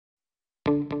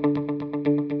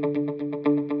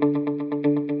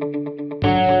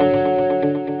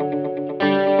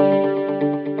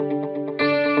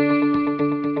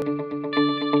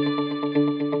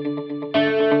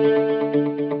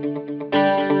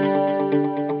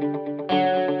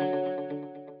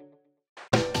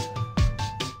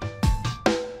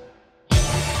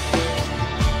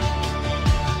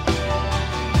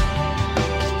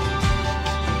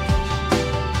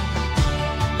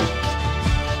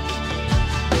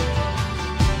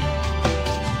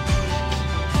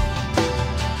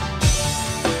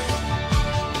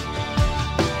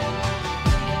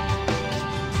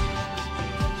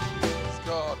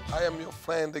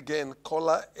friend again,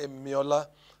 Kola, Emiola.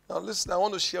 Now listen, I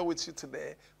want to share with you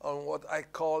today on what I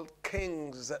call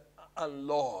Kings and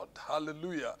Lord.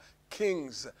 Hallelujah.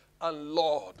 Kings and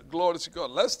Lord. Glory to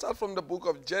God. Let's start from the book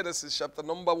of Genesis, chapter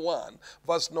number 1,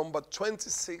 verse number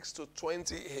 26 to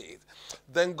 28.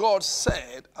 Then God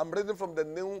said, I'm reading from the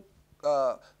New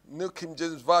King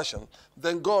James Version.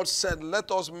 Then God said,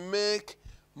 let us make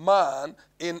man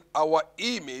in our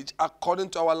image according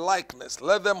to our likeness.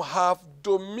 Let them have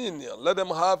dominion. Let them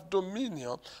have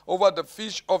dominion over the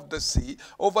fish of the sea,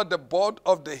 over the bird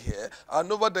of the air,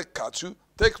 and over the cattle.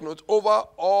 Take note, over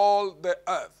all the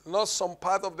earth, not some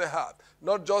part of the earth,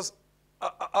 not just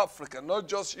Africa, not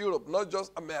just Europe, not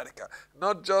just America,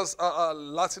 not just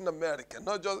Latin America,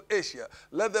 not just Asia.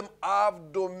 Let them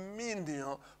have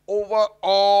dominion over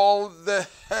all the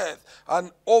earth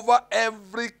and over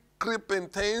every creeping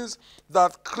things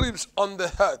that creeps on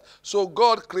the earth. So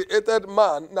God created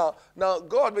man. Now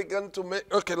God began to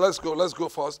make, okay, let's go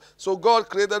first. So God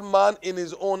created man in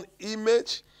his own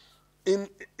image. In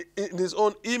his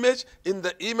own image, in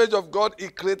the image of God, he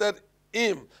created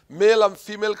him. Male and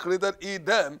female created he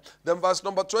them. Then verse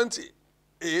number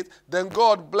 28, then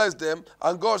God blessed them,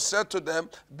 and God said to them,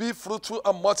 be fruitful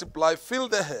and multiply, fill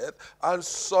the earth and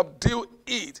subdue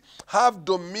it. Have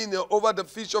dominion over the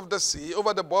fish of the sea,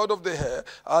 over the bird of the air,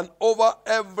 and over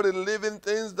every living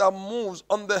thing that moves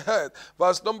on the earth.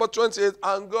 Verse number 28,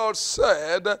 and God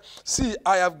said, see,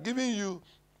 I have given you.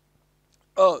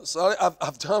 Oh, sorry,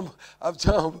 I've jumped.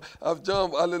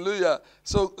 Hallelujah.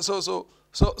 So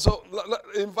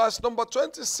in verse number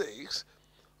 26,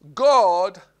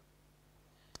 God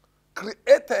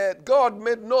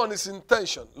made known his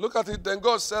intention. Look at it. Then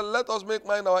God said, let us make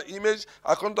man in our image,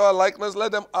 according to our likeness,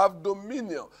 let them have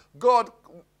dominion. God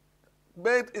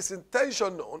made his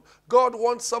intention known. God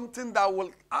wants something that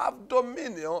will have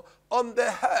dominion on the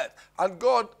earth. And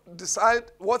God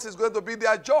decided what is going to be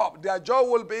their job. Their job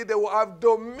will be they will have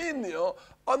dominion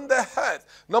on the earth.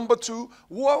 Number 2,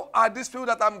 who are these people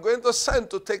that I'm going to send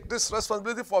to take this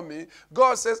responsibility for me?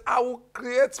 God says, I will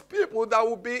create people that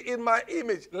will be in my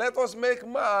image. Let us make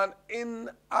man in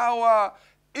our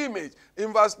image.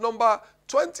 In verse number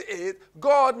 28,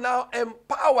 God now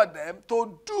empowered them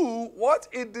to do what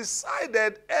he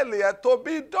decided earlier to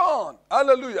be done.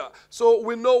 Hallelujah. So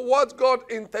we know what God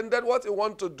intended, what he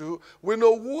wants to do. We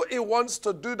know who he wants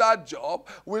to do that job.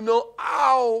 We know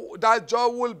how that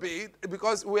job will be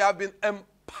because we have been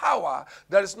empowered.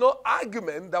 There is no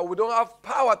argument that we don't have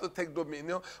power to take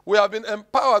dominion. We have been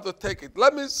empowered to take it.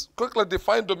 Let me quickly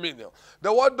define dominion.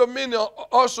 The word dominion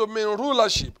also means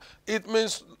rulership. It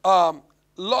means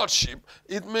lordship.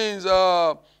 It means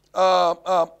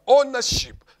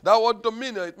ownership. That word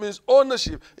dominion, it means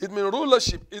ownership. It means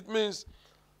rulership. It means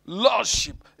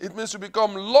lordship. It means to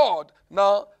become Lord.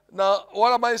 Now,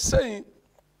 what am I saying?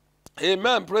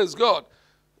 Amen. Praise God.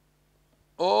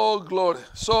 Oh, glory.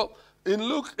 So, in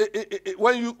Luke,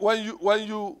 when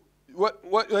you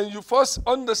first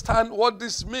understand what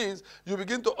this means, you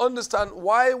begin to understand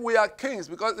why we are kings.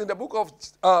 Because in the book of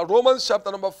Romans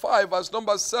chapter number 5, verse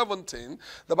number 17,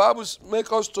 the Bible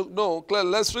makes us to know clearly.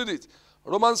 Let's read it.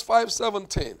 Romans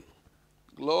 5:17.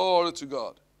 Glory to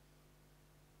God.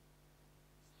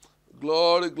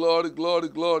 Glory, glory, glory,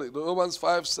 glory. Romans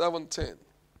 5:17.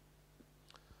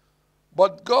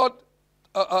 But God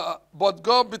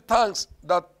be thanks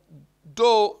that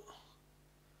though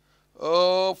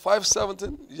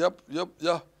 5:17. Yep.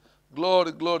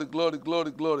 Glory, glory, glory,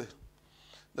 glory, glory.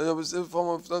 Then you will say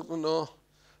form of no.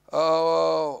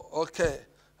 Oh, okay.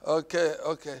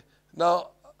 Now,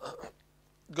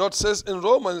 God says in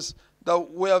Romans that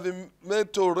we have been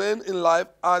made to reign in life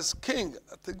as king.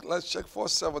 I think let's check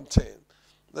 4:17.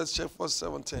 Let's check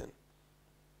 4:17.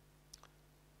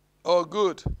 Oh,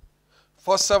 good.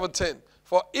 4:17.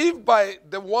 For if by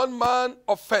the one man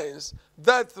offense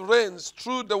death reigns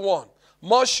through the one,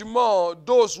 much more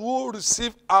those who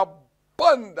receive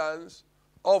abundance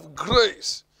of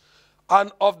grace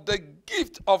and of the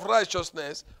gift of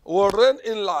righteousness will reign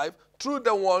in life through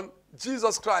the one,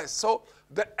 Jesus Christ. So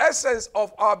the essence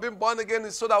of our being born again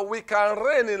is so that we can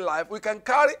reign in life. We can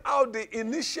carry out the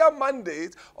initial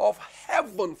mandate of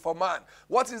heaven for man.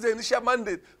 What is the initial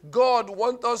mandate? God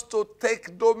wants us to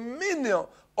take dominion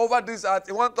over this earth.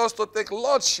 He wants us to take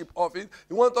lordship of it.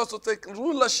 He wants us to take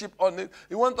rulership on it.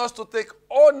 He wants us to take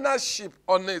ownership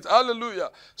on it.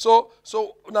 Hallelujah. So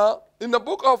now in the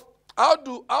book of how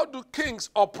do kings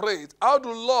operate? How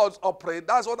do lords operate?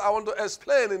 That's what I want to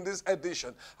explain in this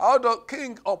edition. How do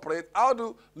kings operate? How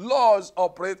do lords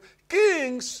operate?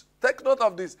 Kings, take note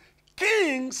of this.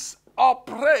 Kings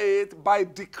operate by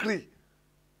decree.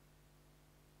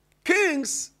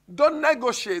 Kings don't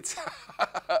negotiate.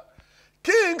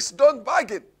 Kings don't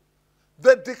bargain.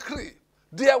 They decree.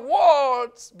 Their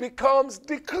words becomes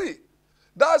decree.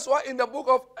 That's why in the book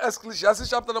of Ecclesiastes,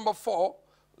 chapter number 4,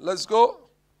 let's go.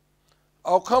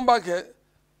 I'll come back here.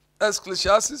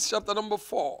 Ecclesiastes, chapter number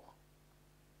 4.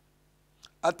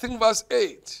 I think verse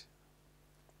 8.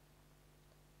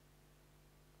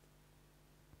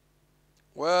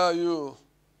 Where are you?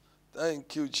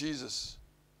 Thank you, Jesus.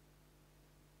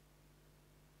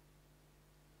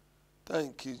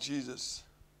 Thank you, Jesus.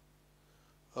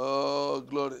 Oh,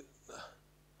 glory.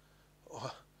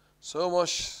 Oh, so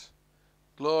much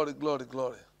glory, glory,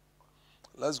 glory.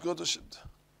 Let's go to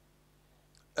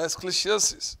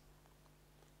Ecclesiastes.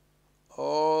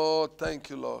 Oh, thank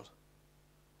you, Lord.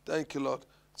 Thank you, Lord.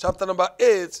 Chapter number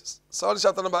 8,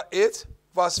 chapter number 8,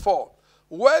 verse 4.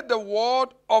 Where the word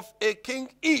of a king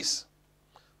is,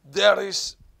 there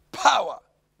is power.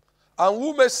 And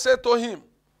who may say to him,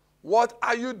 what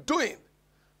are you doing?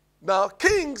 Now,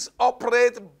 kings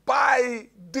operate by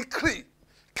decree.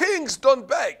 Kings don't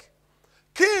beg.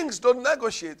 Kings don't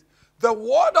negotiate. The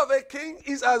word of a king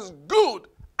is as good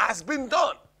as been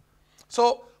done.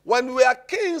 So, when we are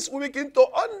kings, we begin to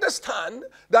understand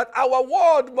that our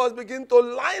word must begin to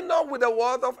line up with the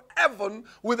word of heaven,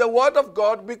 with the word of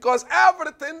God, because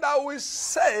everything that we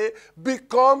say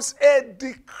becomes a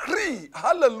decree.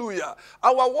 Hallelujah.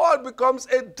 Our word becomes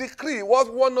a decree. What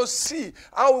we want to see,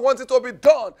 how we want it to be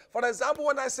done. For example,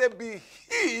 when I say be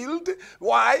healed,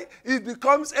 why? It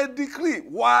becomes a decree.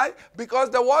 Why? Because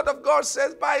the word of God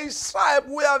says by his stripe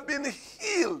we have been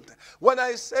healed. When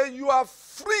I say you are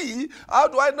free, how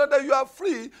do I know that you are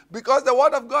free? Because the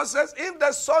word of God says, if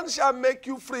the Son shall make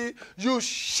you free, you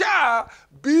shall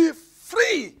be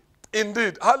free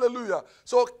indeed. Hallelujah.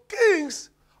 So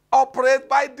kings operate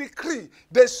by decree.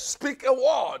 They speak a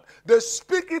word. They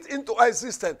speak it into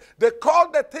existence. They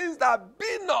call the things that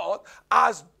be not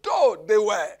as though they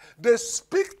were. They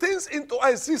speak things into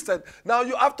existence. Now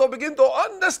you have to begin to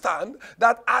understand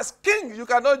that as king, you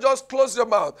cannot just close your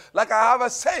mouth. Like I have a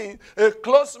saying, a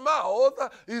closed mouth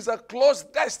is a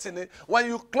closed destiny. When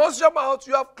you close your mouth,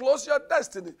 you have closed your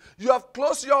destiny. You have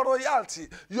closed your royalty.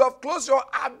 You have closed your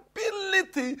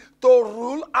ability to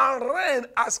rule and reign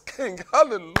as king.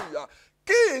 Hallelujah.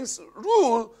 Kings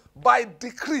rule by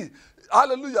decree.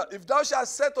 Hallelujah. If thou shalt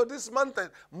say to this mountain,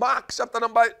 Mark chapter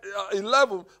number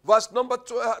 11, verse number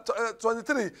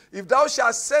 23. If thou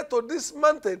shalt say to this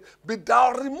mountain, be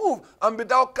thou removed and be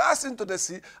thou cast into the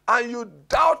sea, and you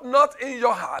doubt not in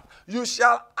your heart, you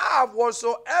shall have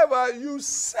whatsoever you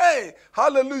say.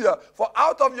 Hallelujah. For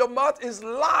out of your mouth is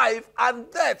life and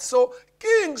death. So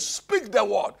kings speak the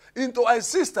word into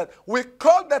existence. We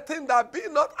call the thing that be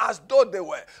not as though they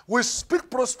were. We speak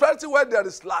prosperity where there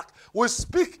is lack. We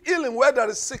speak healing where there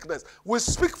is sickness. We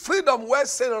speak freedom where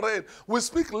sin reigns. We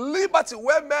speak liberty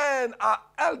where men are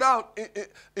held down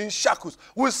in shackles.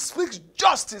 We speak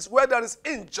justice where there is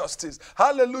injustice.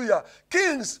 Hallelujah.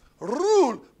 Kings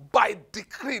rule by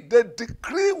decree. They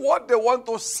decree what they want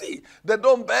to see. They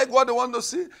don't beg what they want to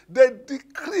see. They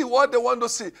decree what they want to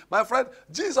see. My friend,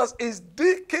 Jesus is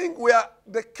the king. We are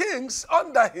the kings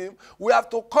under him. We have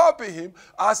to copy him.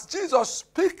 As Jesus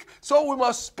speaks, so we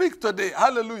must speak today.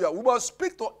 Hallelujah. We must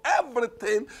speak to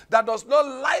everything that does not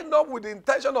line up with the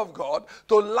intention of God,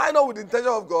 to line up with the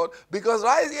intention of God, because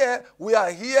right here, we are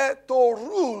here to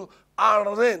rule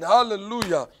and reign.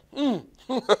 Hallelujah.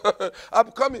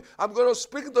 I'm coming. I'm going to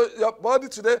speak into your body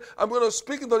today. I'm going to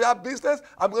speak into your business.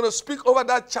 I'm going to speak over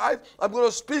that child. I'm going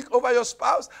to speak over your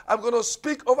spouse. I'm going to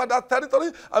speak over that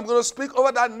territory. I'm going to speak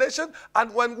over that nation.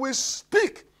 And when we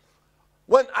speak,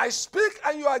 when I speak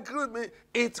and you agree with me,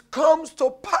 it comes to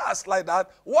pass like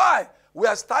that. Why? We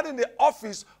are starting the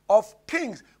office of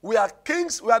kings. We are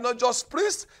kings. We are not just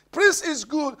priests. Priests is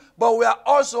good, but we are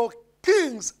also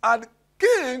kings. And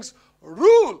kings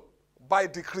rule by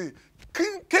decree.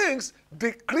 Kings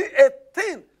decree a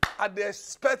thing and they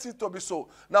expect it to be so.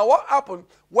 Now what happened?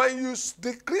 When you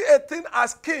decree a thing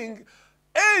as king,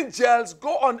 angels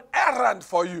go on errand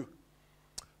for you.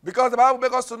 Because the Bible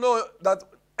makes us to know that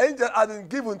angels have been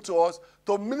given to us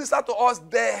to minister to us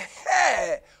the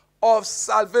hair of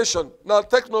salvation. Now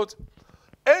take note.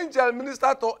 Angels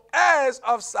minister to heirs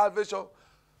of salvation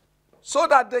so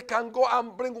that they can go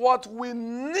and bring what we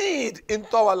need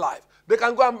into our life. They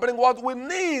can go and bring what we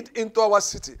need into our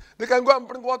city. They can go and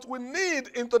bring what we need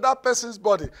into that person's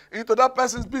body, into that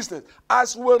person's business.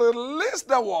 As we release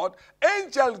the word,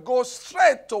 angels go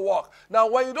straight to work. Now,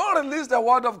 when you don't release the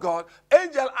word of God,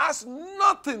 angel has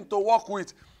nothing to work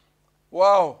with.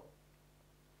 Wow.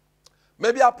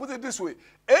 Maybe I'll put it this way.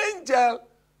 Angel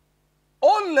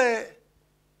only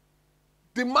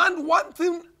demand one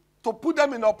thing to put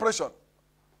them in operation.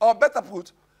 Or better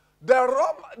put,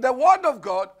 the word of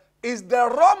God is the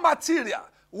raw material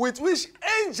with which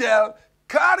angels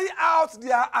carry out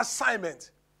their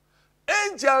assignment.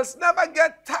 Angels never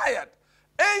get tired.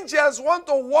 Angels want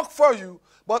to work for you,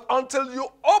 but until you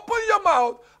open your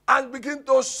mouth and begin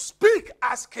to speak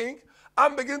as king,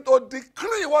 and begin to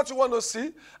decree what you want to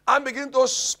see, and begin to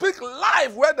speak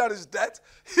life where there is death,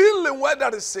 healing where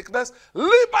there is sickness,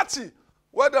 liberty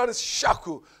where there is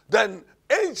shackle, then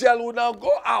angel will now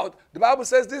go out. The Bible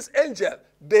says this angel,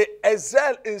 they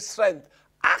excel in strength,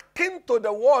 akin to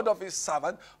the word of his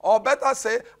servant, or better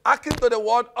say, akin to the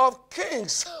word of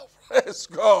kings. Praise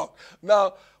God.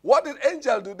 Now, what did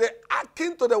angel do? They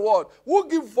akin to the word. Who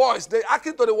give voice? They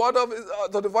akin to the word of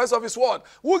to the voice of his word.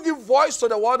 Who give voice to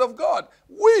the word of God?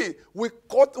 We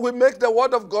make the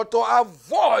word of God to have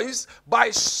voice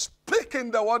by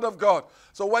speaking the word of God.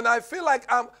 So when I feel like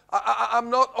I'm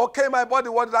not okay, my body,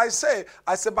 what did I say?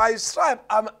 I said, by his stripe,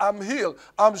 I'm healed.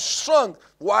 I'm strong.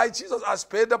 Why? Jesus has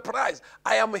paid the price.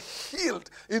 I am healed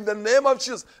in the name of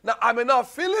Jesus. Now, I may not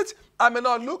feel it.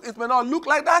 It may not look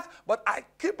like that, but I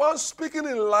keep on speaking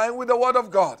in line with the word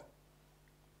of God.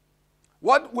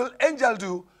 What will angel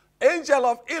do? Angel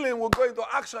of healing will go into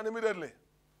action immediately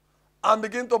and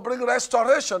begin to bring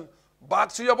restoration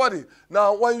back to your body.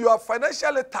 Now, when you are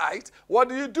financially tight, what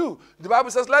do? The Bible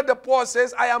says, let the poor say,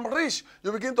 I am rich.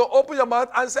 You begin to open your mouth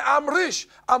and say, I'm rich,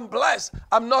 I'm blessed,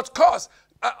 I'm not cursed.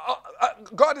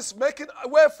 God is making a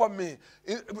way for me.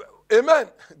 Amen.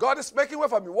 God is making way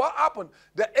for me. What happened?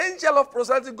 The angel of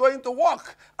prosperity going to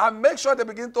work and make sure they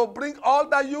begin to bring all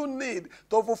that you need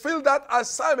to fulfill that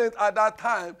assignment at that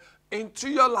time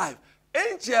into your life.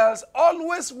 Angels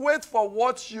always wait for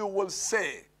what you will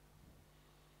say.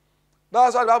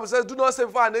 That's why the Bible says, do not say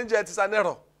for an angel it is an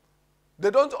error. They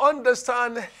don't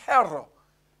understand error.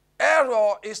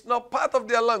 Error is not part of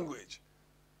their language.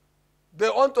 They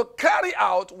want to carry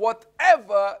out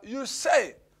whatever you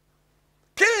say.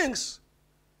 Kings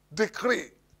decree.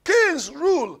 Kings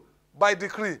rule by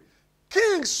decree.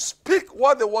 Kings speak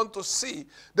what they want to see.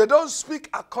 They don't speak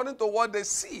according to what they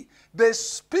see. They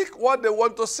speak what they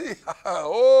want to see.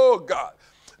 Oh, God.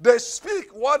 They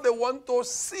speak what they want to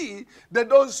see. They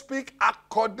don't speak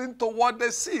according to what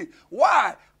they see.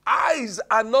 Why? Eyes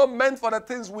are not meant for the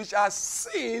things which are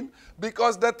seen,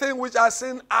 because the things which are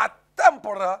seen are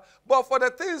temporal, but for the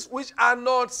things which are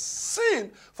not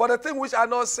seen,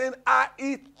 are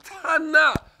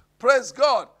eternal. Praise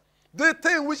God. The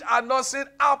things which are not seen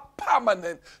are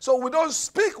permanent. So we don't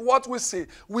speak what we see.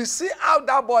 We see how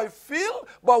that boy feel,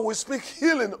 but we speak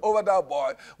healing over that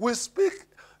boy. We see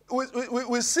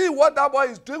what that boy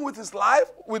is doing with his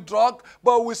life, with drug,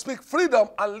 but we speak freedom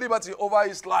and liberty over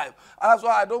his life. And that's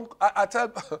why I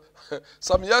tell,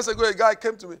 some years ago, a guy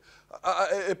came to me,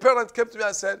 a parent came to me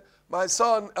and said, my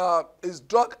son is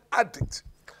drug addict.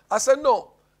 I said,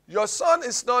 no, your son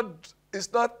is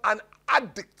not an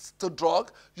addict to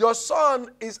drug. Your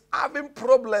son is having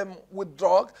problem with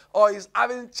drug, or is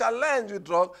having challenge with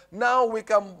drug. Now we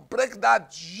can break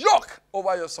that yoke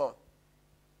over your son.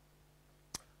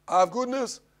 I have good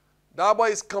news. That boy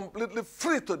is completely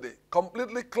free today,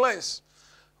 completely cleansed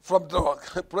from drug.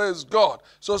 Praise God.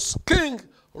 So king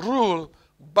rule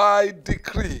by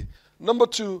decree. Number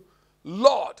 2,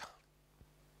 Lord.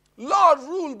 Lord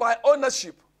rule by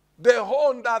ownership. They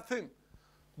own that thing.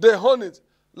 They own it.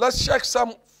 Let's check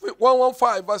Psalm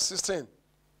 115, verse 16.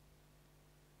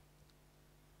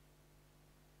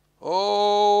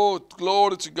 Oh,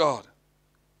 glory to God.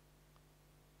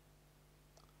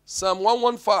 Psalm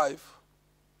 115.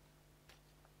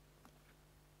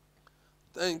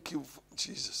 Thank you,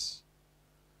 Jesus.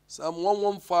 Psalm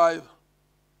 115,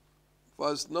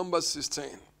 verse number 16.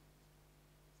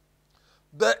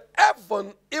 The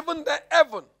heaven, even the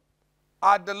heaven,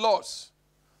 are the Lord's,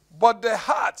 but the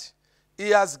heart he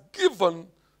has given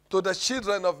to the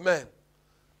children of men.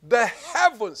 The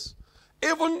heavens,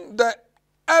 even the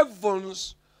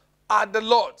heavens, are the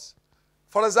Lord's.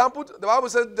 For example, the Bible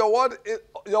says, your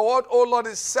word, O Lord,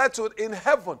 is settled in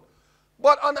heaven.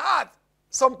 But on earth,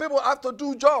 some people have to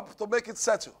do job to make it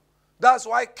settle. That's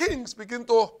why kings begin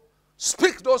to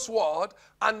speak those words,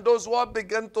 and those words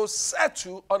begin to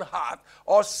settle on heart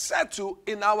or settle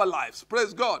in our lives.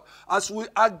 Praise God. As we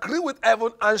agree with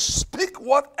heaven and speak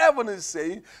what heaven is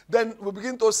saying, then we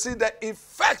begin to see the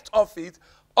effect of it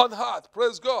on heart.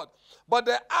 Praise God. But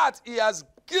the heart he has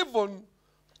given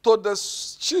to the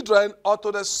children or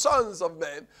to the sons of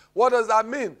men. What does that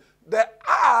mean? The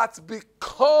heart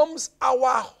becomes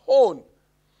our own.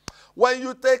 When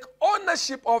you take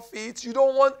ownership of it, you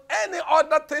don't want any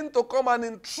other thing to come and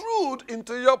intrude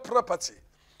into your property.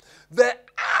 The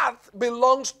earth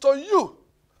belongs to you.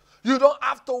 You don't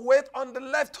have to wait on the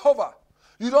leftover.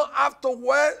 You don't have to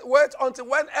wait until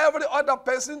when every other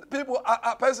person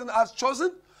has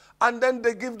chosen, and then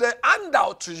they give the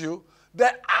handout to you.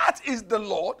 The earth is the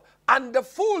Lord, and the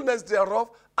fullness thereof,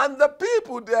 and the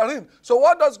people therein. So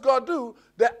what does God do?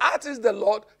 The earth is the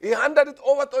Lord. He handed it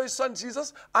over to his son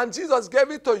Jesus, and Jesus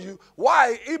gave it to you.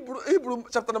 Why? Hebrew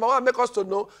chapter number 1 makes us to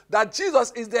know that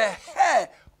Jesus is the heir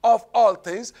of all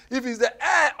things. If he's the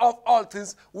heir of all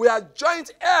things, we are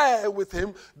joint heir with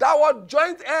him. That word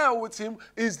joint heir with him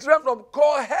is derived from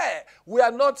co-heir. We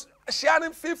are not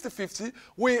sharing 50-50.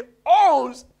 We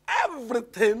own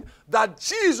everything that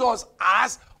Jesus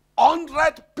has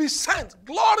 100%.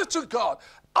 Glory to God.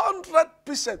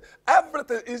 100%.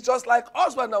 Everything is just like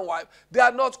husband and wife. They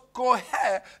are not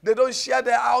co-heir. They don't share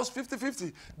their house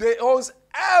 50-50. They own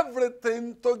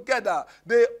everything together.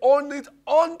 They own it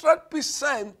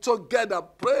 100% together.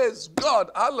 Praise God.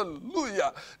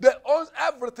 Hallelujah. They own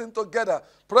everything together.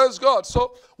 Praise God.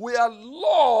 So we are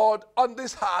Lord on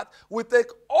this heart. We take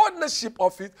ownership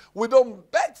of it. We don't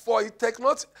beg for it.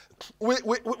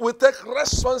 We take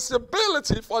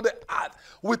responsibility for the earth.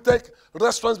 We take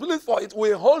responsibility for it.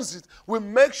 We own it. We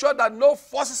make sure that no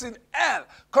forces in hell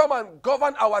come and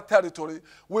govern our territory.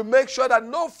 We make sure that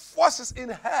no forces in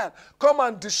hell come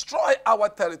and destroy our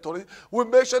territory. We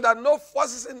make sure that no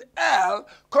forces in hell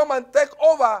come and take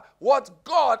over what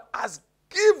God has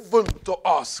given to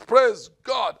us. Praise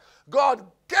God. God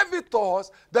gave it to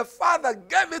us. The Father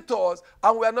gave it to us,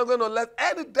 and we are not going to let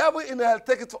any devil in hell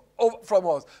take it from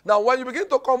us. Now, when you begin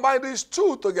to combine these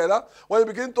two together, when you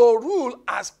begin to rule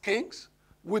as kings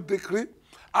with decree,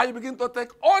 and you begin to take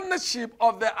ownership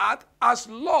of the earth as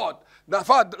Lord. Now,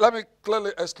 Father, let me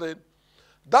clearly explain.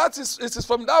 It is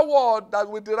from that word that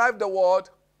we derive the word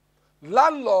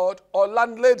landlord or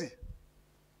landlady.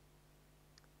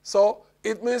 So,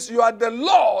 it means you are the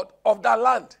Lord of that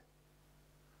land.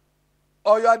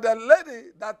 Or you are the lady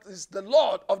that is the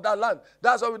Lord of that land.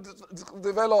 That's how we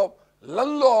develop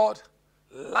landlord,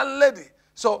 landlady.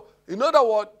 So, in other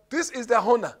words, this is the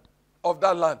owner of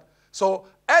that land. So,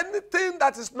 anything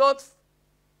that is not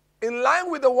in line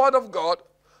with the word of God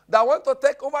that want to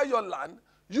take over your land,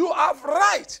 you have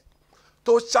right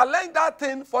to challenge that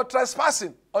thing for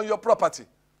trespassing on your property,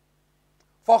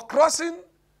 for crossing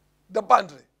the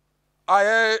boundary.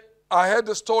 I heard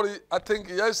the story, I think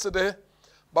yesterday,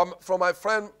 from my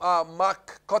friend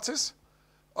Mark Curtis,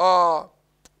 of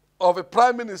a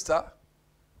prime minister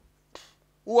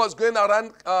who was going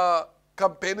around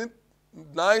campaigning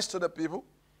nice to the people,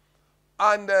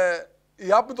 and he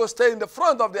happened to stay in the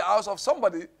front of the house of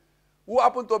somebody who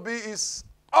happened to be his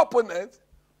opponent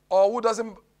or who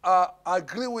doesn't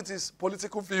agree with his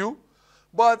political view.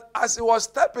 But as he was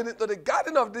stepping into the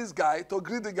garden of this guy to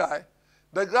greet the guy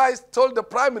told the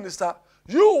prime minister,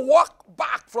 "You walk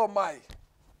back from my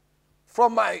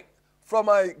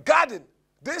garden.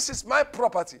 This is my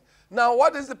property." Now,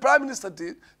 what is the prime minister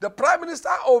did? The prime minister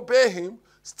obeyed him,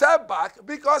 step back,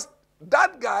 because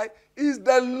that guy is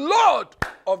the Lord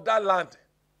of that land.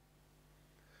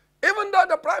 Even though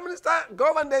the prime minister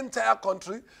governed the entire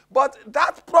country, but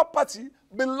that property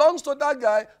belongs to that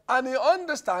guy, and he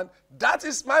understands that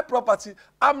is my property.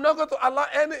 I'm not going to allow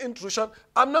any intrusion.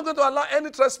 I'm not going to allow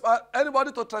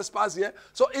anybody to trespass here.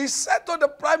 So he said to the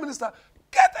prime minister,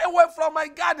 "Get away from my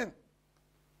garden.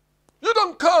 You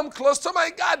don't come close to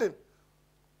my garden.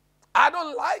 I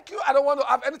don't like you. I don't want to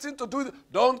have anything to do with you.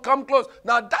 Don't come close."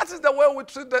 Now, that is the way we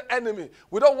treat the enemy.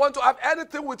 We don't want to have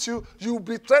anything with you. You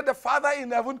betray the Father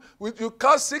in heaven. You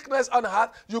cause sickness on earth.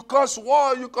 You cause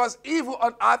war. You cause evil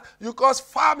on earth. You cause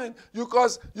famine. You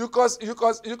cause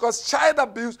child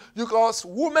abuse. You cause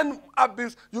woman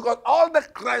abuse. You cause all the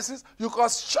crises. You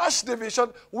cause church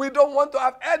division. We don't want to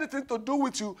have anything to do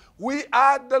with you. We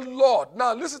are the Lord.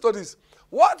 Now, listen to this.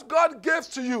 What God gave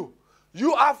to you,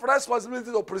 you have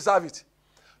responsibility to preserve it.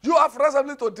 You have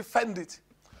responsibility to defend it.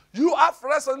 You have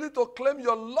responsibility to claim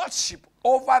your lordship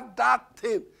over that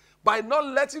thing by not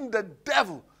letting the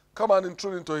devil come and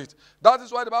intrude into it. That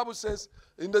is why the Bible says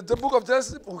in the book of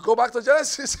Genesis, we go back to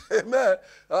Genesis, amen,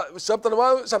 chapter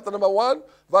number 1,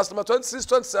 verse number 26,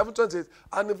 27, 28,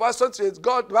 and in verse 28,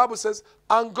 the Bible says,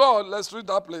 and God, let's read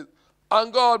that place,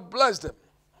 and God blessed them.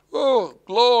 Oh,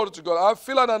 glory to God. I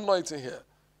feel an anointing here.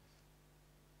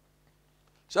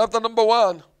 Chapter number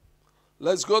 1,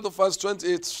 let's go to verse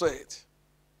 28 straight.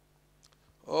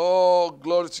 Oh,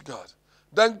 glory to God.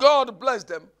 Then God blessed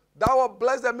them. That word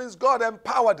bless them means God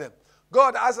empowered them.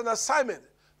 God has an assignment.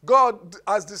 God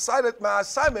has decided my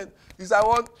assignment is I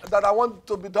want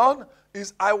to be done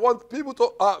is I want people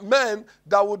to men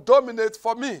that will dominate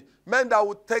for me. Men that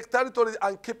will take territory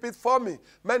and keep it for me.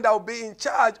 Men that will be in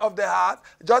charge of the heart,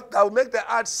 just that will make the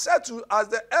heart settle as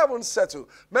the heavens settle.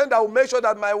 Men that will make sure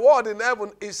that my word in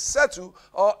heaven is settled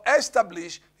or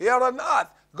established here on earth.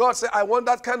 God said, I want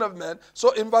that kind of man.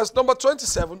 So in verse number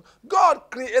 27, God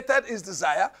created his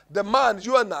desire, the man,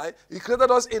 you and I. He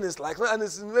created us in his likeness and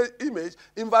his image.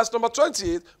 In verse number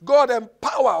 28, God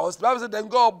empowered us. The Bible said, then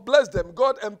God blessed them.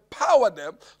 God empowered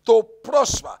them to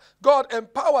prosper. God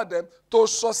empowered them to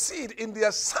succeed in the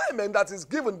assignment that is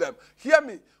given them. Hear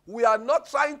me. We are not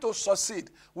trying to succeed.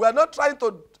 We are not trying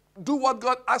to do what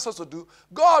God asks us to do.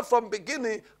 God from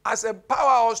beginning has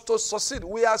empowered us to succeed.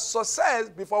 We are success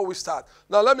before we start.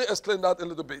 Now let me explain that a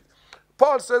little bit.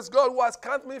 Paul says, God who has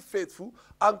counted me faithful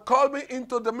and called me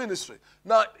into the ministry.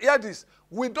 Now hear this.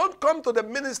 We don't come to the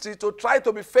ministry to try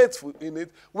to be faithful in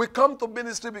it. We come to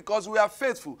ministry because we are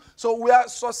faithful. So we are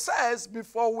success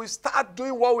before we start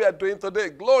doing what we are doing today.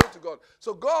 Glory to God.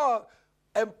 So God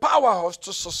empowered us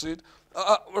to succeed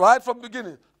right from the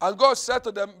beginning. And God said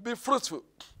to them, be fruitful.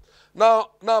 Now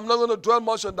I'm not going to dwell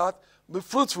much on that. Be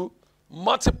fruitful,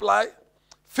 multiply,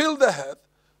 fill the earth.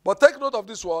 But take note of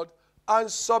this word, and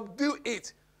subdue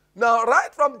it. Now,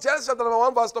 right from Genesis chapter number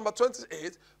 1, verse number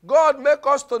 28, God make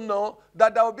us to know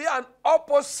that there will be an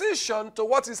opposition to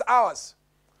what is ours.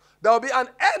 There will be an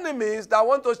enemies that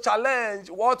want to challenge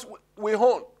what we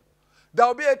own. There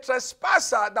will be a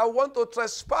trespasser that want to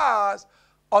trespass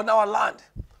on our land.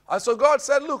 And so God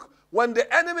said, look, when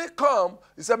the enemy come,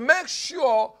 he said, make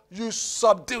sure you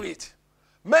subdue it.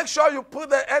 Make sure you put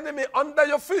the enemy under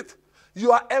your feet.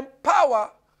 You are empowered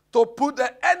to put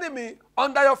the enemy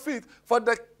under your feet. For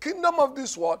the kingdom of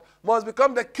this world must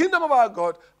become the kingdom of our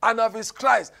God and of his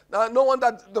Christ. Now, no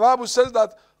wonder the Bible says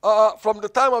that from the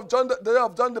time of the day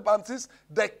of John the Baptist,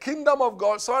 the kingdom of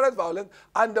God suffered violence,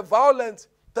 and the violent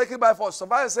take it by force. So the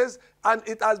Bible says, and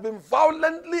it has been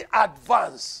violently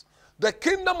advanced. The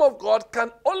kingdom of God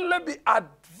can only be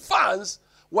advanced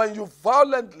when you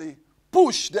violently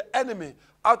push the enemy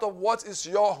out of what is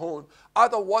your own,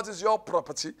 out of what is your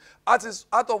property, out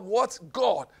of what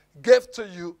God gave to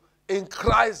you in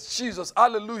Christ Jesus.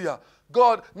 Hallelujah.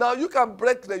 God, now you can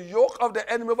break the yoke of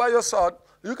the enemy over your sword.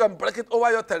 You can break it over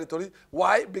your territory.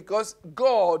 Why? Because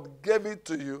God gave it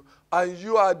to you, and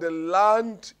you are the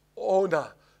land owner.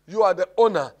 You are the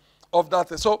owner of that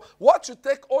thing. So what you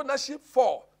take ownership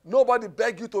for, nobody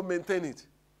beg you to maintain it.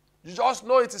 You just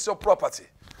know it is your property.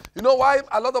 You know why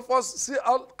a lot of us see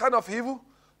all kind of evil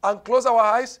and close our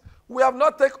eyes? We have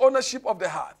not taken ownership of the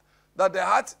heart. That the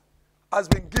heart has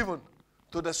been given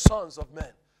to the sons of men.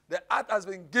 The heart has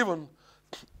been given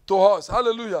to us.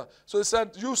 Hallelujah. So he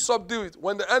said, you subdue it.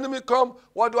 When the enemy come,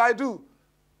 what do?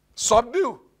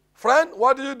 Subdue. Friend,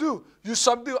 what do? You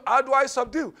subdue. How do I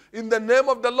subdue? In the name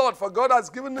of the Lord. For God has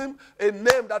given him a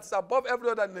name that is above every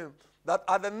other name. That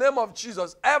at the name of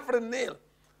Jesus, every nail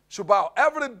should bow.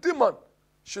 Every demon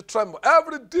should tremble.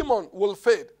 Every demon will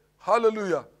fade.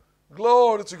 Hallelujah.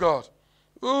 Glory to God.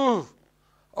 Ooh,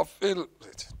 I feel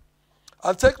it.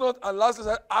 And take note, and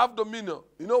lastly, have dominion.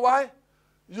 You know why?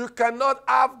 You cannot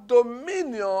have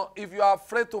dominion if you are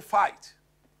afraid to fight.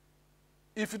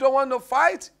 If you don't want to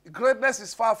fight, greatness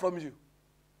is far from you.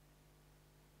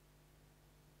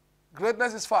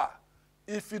 Greatness is far.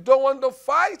 If you don't want to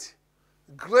fight,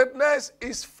 greatness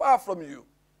is far from you.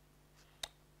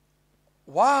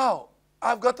 Wow.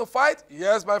 I've got to fight?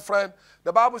 Yes, my friend.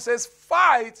 The Bible says,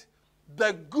 fight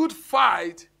the good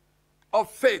fight of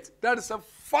faith. That is a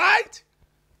fight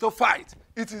to fight.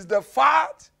 It is the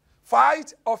fight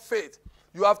of faith.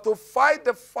 You have to fight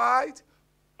the fight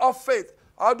of faith.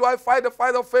 How do I fight the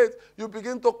fight of faith? You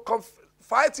begin to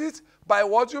fight it by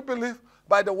what you believe,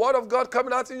 by the word of God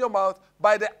coming out in your mouth,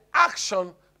 by the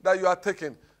action that you are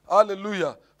taking.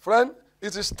 Hallelujah. Friend,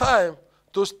 it is time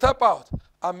to step out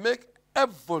and make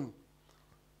heaven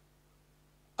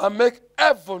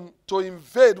to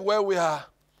invade where we are,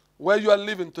 where you are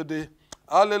living today.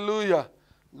 Hallelujah.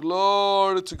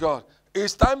 Glory to God.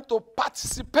 It's time to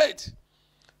participate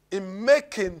in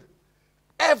making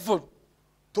heaven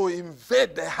to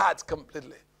invade the heart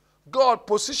completely. God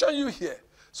position you here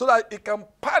so that he can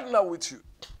partner with you.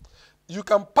 You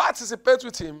can participate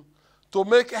with him to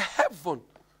make heaven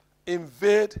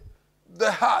invade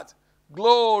the heart.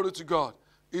 Glory to God.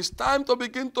 It's time to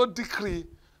begin to decree.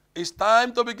 It's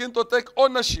time to begin to take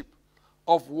ownership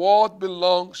of what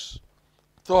belongs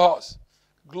to us.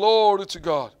 Glory to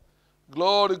God.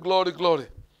 Glory, glory, glory.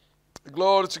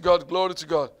 Glory to God, glory to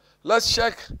God. Let's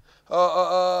check.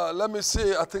 Let me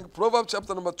see. I think Proverbs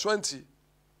chapter number 20.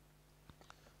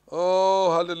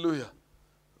 Oh, hallelujah.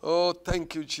 Oh,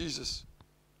 thank you, Jesus.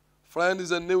 Friend,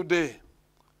 it's a new day.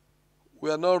 We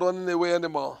are not running away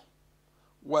anymore.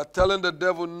 We're telling the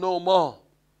devil no more.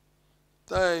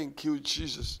 Thank you,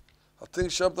 Jesus. I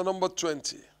think chapter number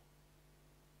 20,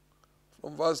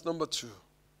 from verse number 2.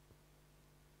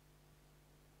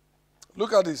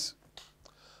 Look at this.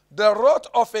 The wrath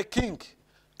of a king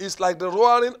is like the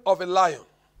roaring of a lion.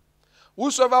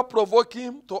 Whosoever provoke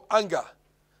him to anger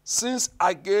sins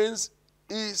against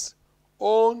his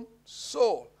own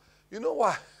soul. You know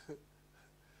why?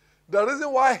 The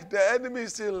reason why the enemy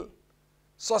is still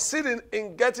succeeding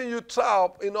in getting you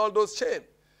trapped in all those chains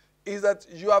is that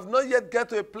you have not yet get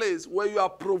to a place where you are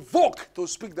provoked to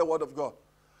speak the word of God.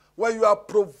 Where you are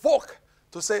provoked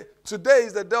to say, today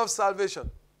is the day of salvation.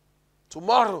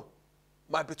 Tomorrow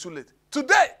might be too late.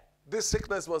 Today, this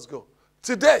sickness must go.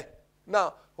 Today.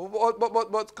 Now,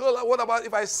 but Kola, what about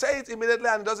if I say it immediately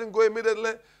and it doesn't go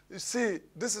immediately? You see,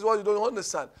 this is what you don't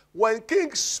understand. When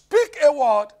kings speak a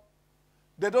word,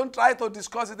 they don't try to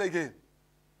discuss it again.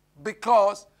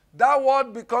 Because that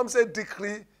word becomes a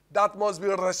decree that must be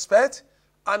respect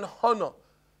and honor.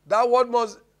 That word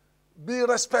must be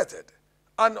respected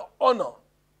and honor.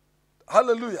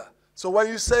 Hallelujah. So when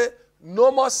you say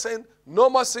no more sin, no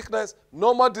more sickness,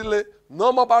 no more delay,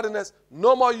 no more barrenness,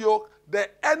 no more yoke, the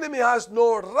enemy has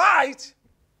no right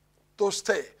to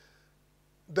stay.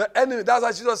 The enemy, that's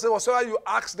why Jesus said, whatsoever you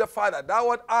ask the Father, that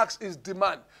word ask is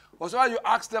demand. Whatsoever you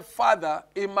ask the Father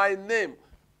in my name,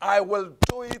 I will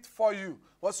do it for you.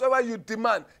 Whatsoever you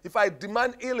demand, if I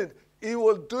demand healing, he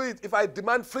will do it. If I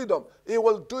demand freedom, he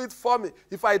will do it for me.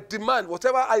 If I demand,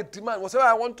 whatever I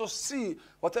want to see,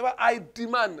 whatever I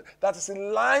demand that is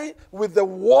in line with the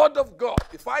word of God,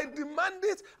 if I demand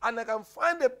it and I can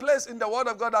find a place in the word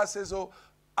of God that says so,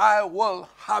 I will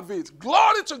have it.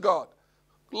 Glory to God.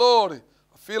 Glory.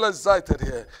 I feel excited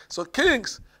here. So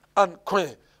kings and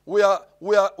queens. We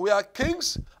are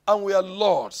kings and we are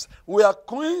lords. We are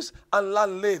queens and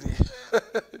landlady.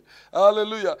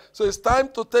 Hallelujah. So it's time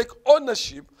to take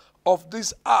ownership of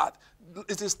this art.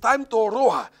 It is time to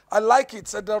roar. I like it.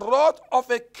 So the wrath of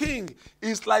a king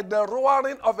is like the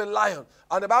roaring of a lion.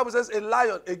 And the Bible says a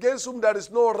lion against whom there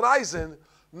is no rising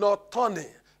nor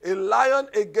turning. A lion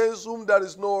against whom there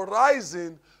is no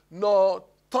rising nor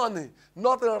turning.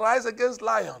 Nothing rise against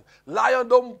lion. Lion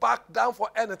don't back down for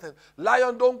anything.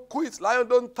 Lion don't quit. Lion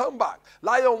don't turn back.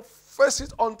 Lion face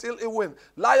it until it wins.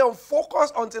 Lion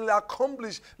focus until it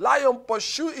accomplish. Lion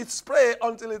pursue its prey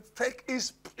until it take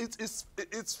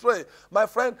its prey. My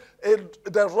friend,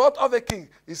 the wrath of a king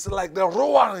is like the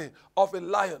roaring of a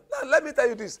lion. Now let me tell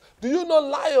you this. Do you know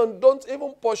lion don't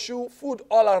even pursue food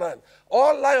all around?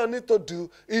 All lion need to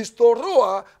do is to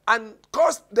roar, and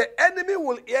cause the enemy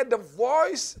will hear the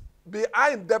voice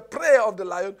behind the prey of the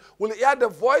lion, will hear the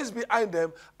voice behind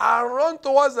them and run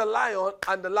towards the lion,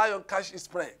 and the lion catch his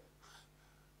prey.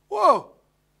 Whoa!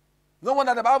 No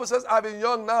wonder the Bible says, I've been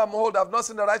young, now I'm old, I've not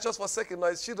seen the righteous forsaken, nor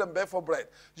his children beg for bread.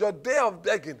 Your day of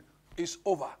begging is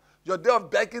over. Your day of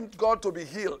begging God to be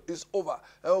healed is over.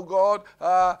 Oh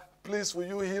God, please will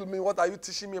you heal me? What are you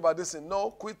teaching me about this? No,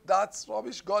 quit that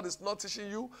rubbish. God is not teaching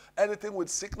you anything with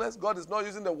sickness. God is not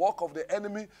using the work of the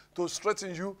enemy to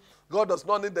straighten you. God does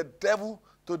not need the devil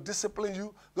to discipline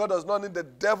you. God does not need the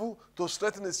devil to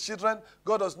straighten his children.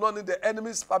 God does not need the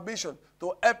enemy's permission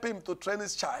to help him to train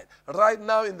his child. Right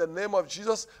now, in the name of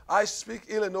Jesus, I speak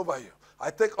healing over you.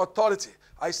 I take authority.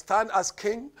 I stand as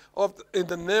king in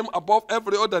the name above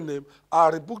every other name. I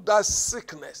rebuke that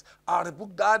sickness. I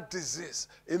rebuke that disease.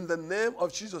 In the name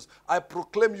of Jesus, I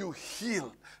proclaim you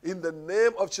healed. In the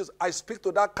name of Jesus, I speak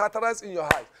to that cataract in your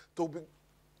eyes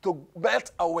to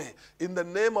melt away. In the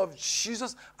name of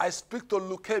Jesus, I speak to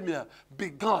leukemia, be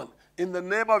gone. In the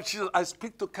name of Jesus, I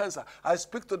speak to cancer. I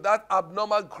speak to that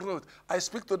abnormal growth. I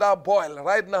speak to that boil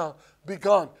right now. Be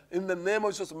gone. In the name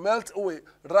of Jesus, melt away.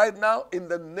 Right now, in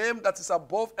the name that is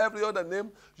above every other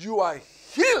name, you are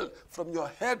healed from your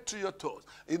head to your toes.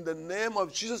 In the name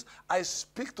of Jesus, I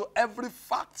speak to every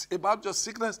fact about your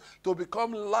sickness to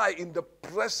become lie in the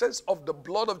presence of the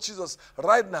blood of Jesus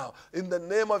right now. In the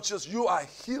name of Jesus, you are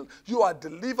healed, you are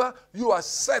delivered, you are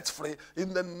set free.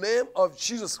 In the name of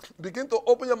Jesus, begin to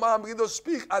open your mouth, begin to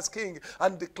speak as king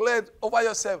and declare over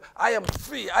yourself, I am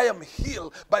free, I am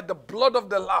healed by the blood of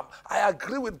the Lamb. I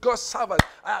agree with God's servant.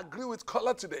 I agree with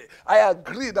Kola today. I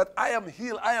agree that I am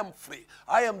healed, I am free,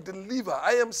 I am delivered,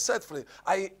 I am set free.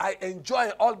 I enjoy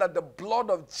all that the blood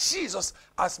of Jesus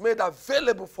has made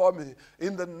available for me.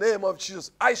 In the name of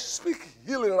Jesus, I speak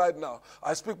healing right now.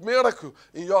 I speak miracle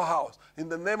in your house. In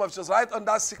the name of Jesus, right on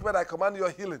that sick bed, I command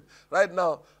your healing right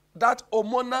now. That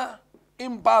hormonal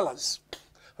imbalance,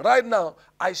 right now,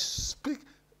 I speak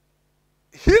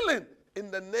healing in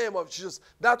the name of Jesus.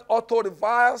 That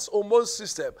auto-reverse hormone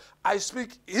system, I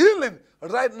speak healing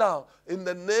right now in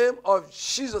the name of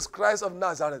Jesus Christ of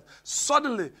Nazareth.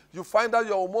 Suddenly, you find out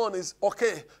your hormone is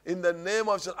okay. In the name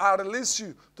of Jesus, I release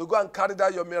you to go and carry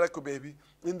out your miracle, baby.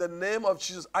 In the name of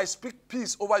Jesus, I speak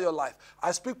peace over your life.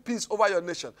 I speak peace over your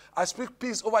nation. I speak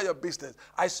peace over your business.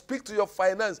 I speak to your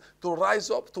finance to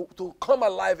rise up, to come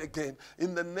alive again.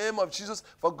 In the name of Jesus,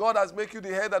 for God has made you the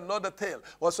head and not the tail.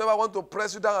 Whatsoever I want to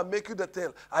press you down and make you the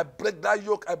tail, I break that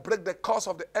yoke. I break the curse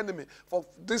of the enemy. For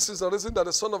this is the reason that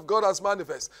the Son of God has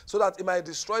manifested, so that it might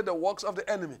destroy the works of the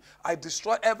enemy. I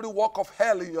destroy every work of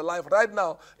hell in your life right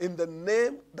now in the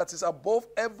name that is above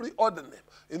every other name.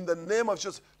 In the name of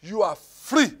Jesus, you are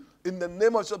free. In the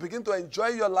name of Jesus, begin to enjoy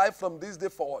your life from this day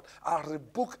forward. I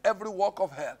rebuke every work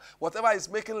of hell. Whatever is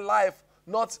making life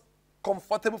not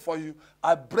comfortable for you,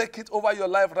 I break it over your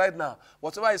life right now.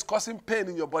 Whatever is causing pain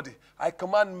in your body, I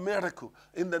command miracle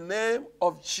in the name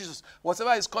of Jesus.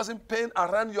 Whatever is causing pain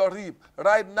around your rib,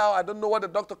 right now, I don't know what the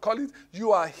doctor call it,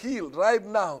 you are healed right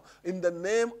now. In the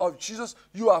name of Jesus,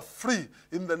 you are free.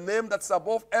 In the name that's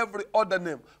above every other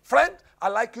name. Friend, I'd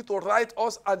like you to write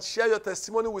us and share your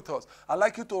testimony with us. I'd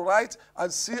like you to write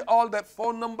and see all the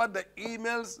phone number, the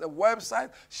emails, the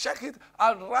website. Check it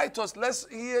and write us. Let's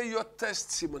hear your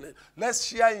testimony. Let's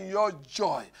share in your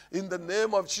joy. In the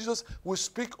name of Jesus, we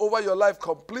speak over your life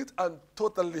complete and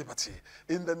total liberty.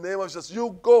 In the name of Jesus,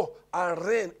 you go and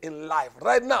reign in life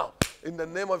right now. In the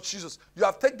name of Jesus, you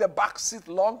have taken the back seat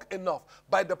long enough.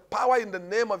 By the power in the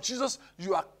name of Jesus,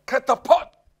 you are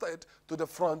catapulted to the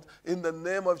front in the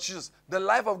name of Jesus. The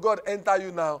life of God enter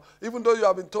you now. Even though you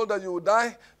have been told that you will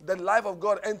die, the life of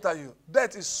God enter you.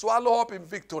 Death is swallowed up in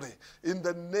victory in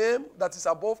the name that is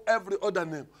above every other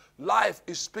name. Life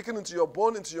is speaking into your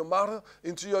bone, into your marrow,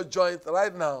 into your joint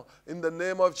right now in the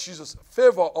name of Jesus.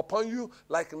 Favor upon you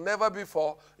like never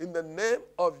before in the name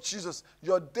of Jesus.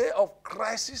 Your day of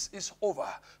crisis is over.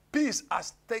 Peace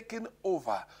has taken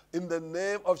over in the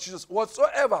name of Jesus.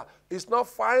 Whatsoever is not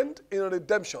found in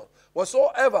redemption,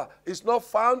 whatsoever is not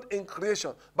found in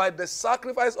creation, by the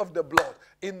sacrifice of the blood,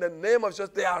 in the name of Jesus,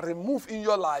 they are removed in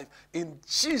your life. In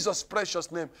Jesus' precious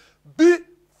name. Be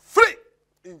free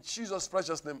in Jesus'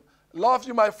 precious name. Love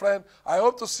you, my friend. I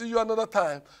hope to see you another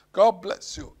time. God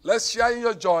bless you. Let's share in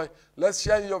your joy. Let's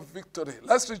share in your victory.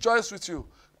 Let's rejoice with you.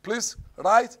 Please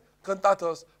write, contact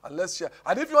us, and let's share.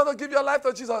 And if you want to give your life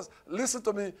to Jesus, listen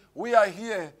to me. We are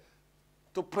here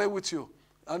to pray with you.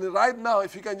 And right now,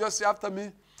 if you can just say after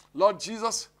me, Lord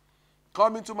Jesus,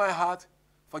 come into my heart,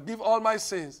 forgive all my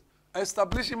sins,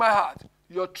 establish in my heart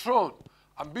your throne,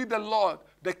 and be the Lord,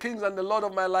 the King and the Lord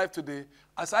of my life today,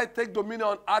 as I take dominion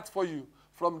on earth for you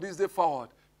from this day forward,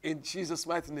 in Jesus'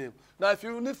 mighty name. Now, if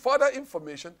you need further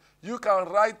information, you can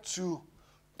write to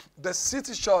the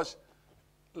City Church,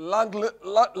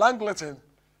 Langleton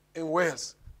in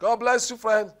Wales. God bless you,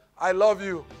 friend. I love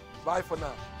you. Bye for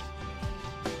now.